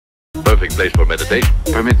Perfect place for meditation.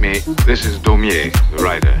 Permit me, this is Daumier, the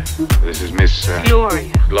writer. This is Miss...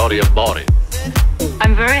 Gloria. Gloria Bori.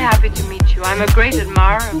 I'm very happy to meet you. I'm a great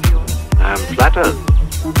admirer of yours. I'm flattered.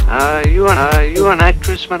 You an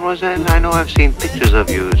actress, mademoiselle? I know I've seen pictures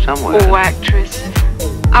of you somewhere. Oh, actress.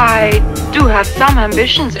 I do have some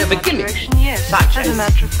ambitions in that direction, yes. As a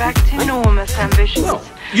matter of fact, enormous ambitions. Well,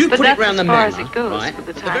 you but put that's it round the as far manor, as it goes right? for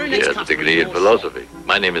the The time very being. He has a degree in philosophy.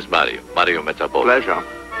 My name is Mario Metabolo. Pleasure.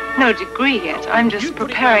 No degree yet. I'm just You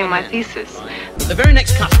put it preparing round my the manor, thesis. right? The very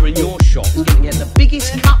next customer in your shop is going to get the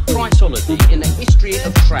biggest cut price holiday in the history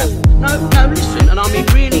of travel. No, listen, and I mean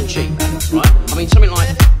really cheap, Alex, right? I mean something like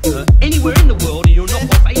anywhere in the world and you'll knock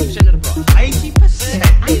off 80% of the price.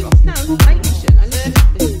 80%? No, 80%. Now listen.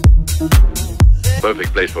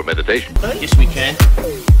 Perfect place for meditation. Yes, we can.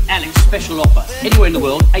 Alex, special offer. Anywhere in the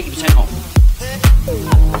world, 80% off.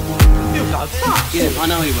 You go fast. Yeah, I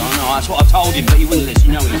know he will. I know. That's what I told him, but he wouldn't listen.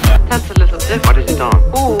 You know he's right. That's a little different. What is it on?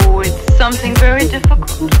 Oh, it's something very difficult.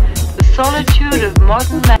 The solitude of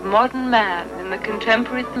modern man in the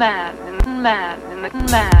contemporary in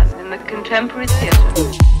the contemporary theatre.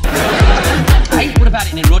 Hey, what about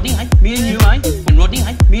it then, Rodney? Hey, me and you, eh? And Rodney,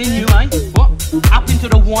 hey, me and you, eh? What? Up into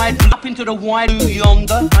the wide blue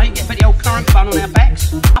yonder, eh? Get the old current fun on our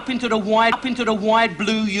backs. Up into the wide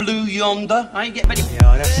blue yonder, eh? Get better.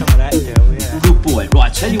 Yeah, I'd have some of that deal, yeah. Good boy.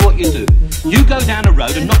 Right, tell you what you do. You go down the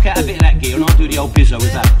road and knock out a bit of that gear, and I'll do the old bizzo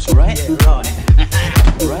with Alex, all right? Yeah, right.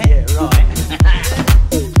 Right? Yeah, right.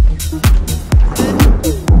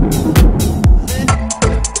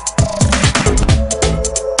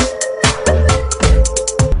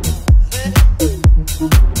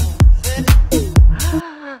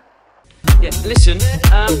 Yeah, listen,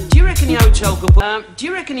 do you reckon the hotel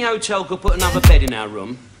could put another bed in our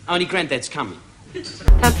room? Only Granddad's coming.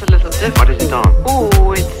 That's a little different. What is it on?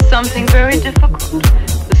 Oh, it's something very difficult.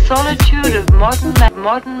 The solitude of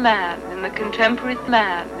modern man in the contemporary in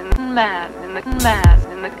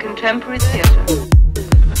the contemporary theatre.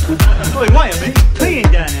 Oi, wait a minute.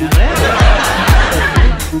 Peeing down out there.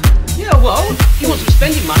 Yeah, well, you want some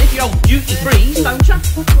spending money for your old duty frees, don't you?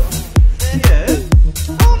 Yeah.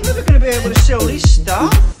 I'm never going to be able to sell this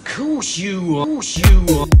stuff. Course you are.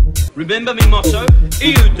 Remember me motto?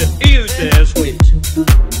 He who dares wins.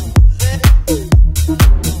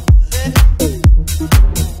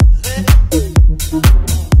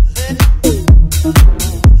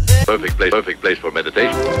 Perfect place for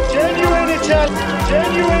meditation. Genuine Italian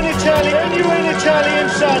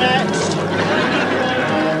sonnets.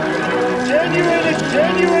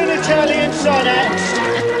 Genuine Italian sonnets.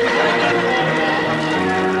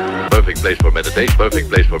 Perfect place for meditation. Perfect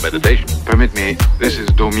place for meditation. Permit me, this is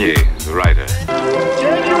Daumier, the writer.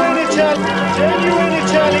 Genuine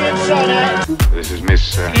Italian sonnets. This is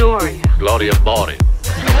Miss... Gloria. Gloria Bori.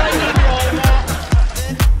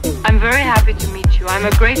 I'm very happy to meet you. I'm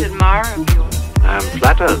a great admirer of yours. I'm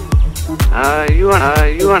flattered. You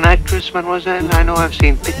an actress, mademoiselle? I know I've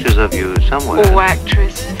seen pictures of you somewhere. Oh,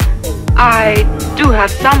 actress. I do have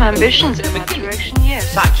some ambitions in that direction,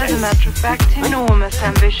 yes. As a matter of fact, enormous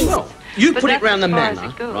ambitions. Well, you But put it that's round the as far as manor,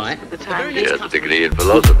 it goes right? for the The time very being. He has a degree in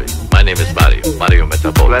philosophy. My name is Mario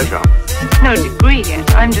Metabolo. Pleasure. No degree yet.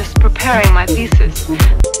 I'm just preparing my thesis.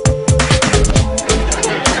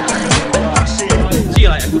 See you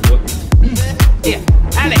later, good boy. Yeah,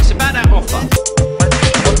 Alex, about that offer.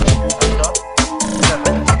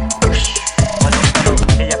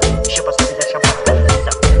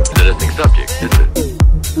 Interesting subject, isn't it?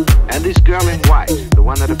 And this girl in white, the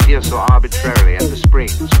one that appears so arbitrarily at the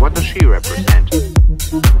Springs, what does she represent?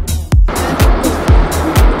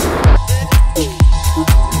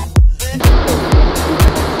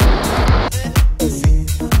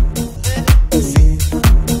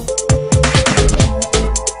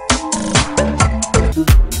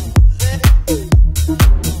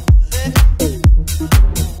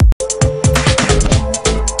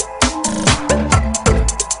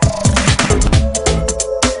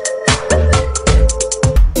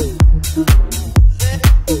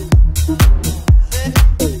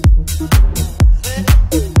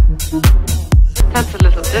 That's a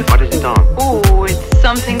little different. What is it on? Oh, it's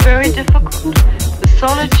something very difficult. The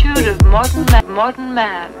solitude of modern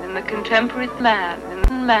man in the contemporary in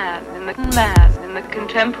the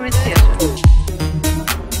contemporary theatre.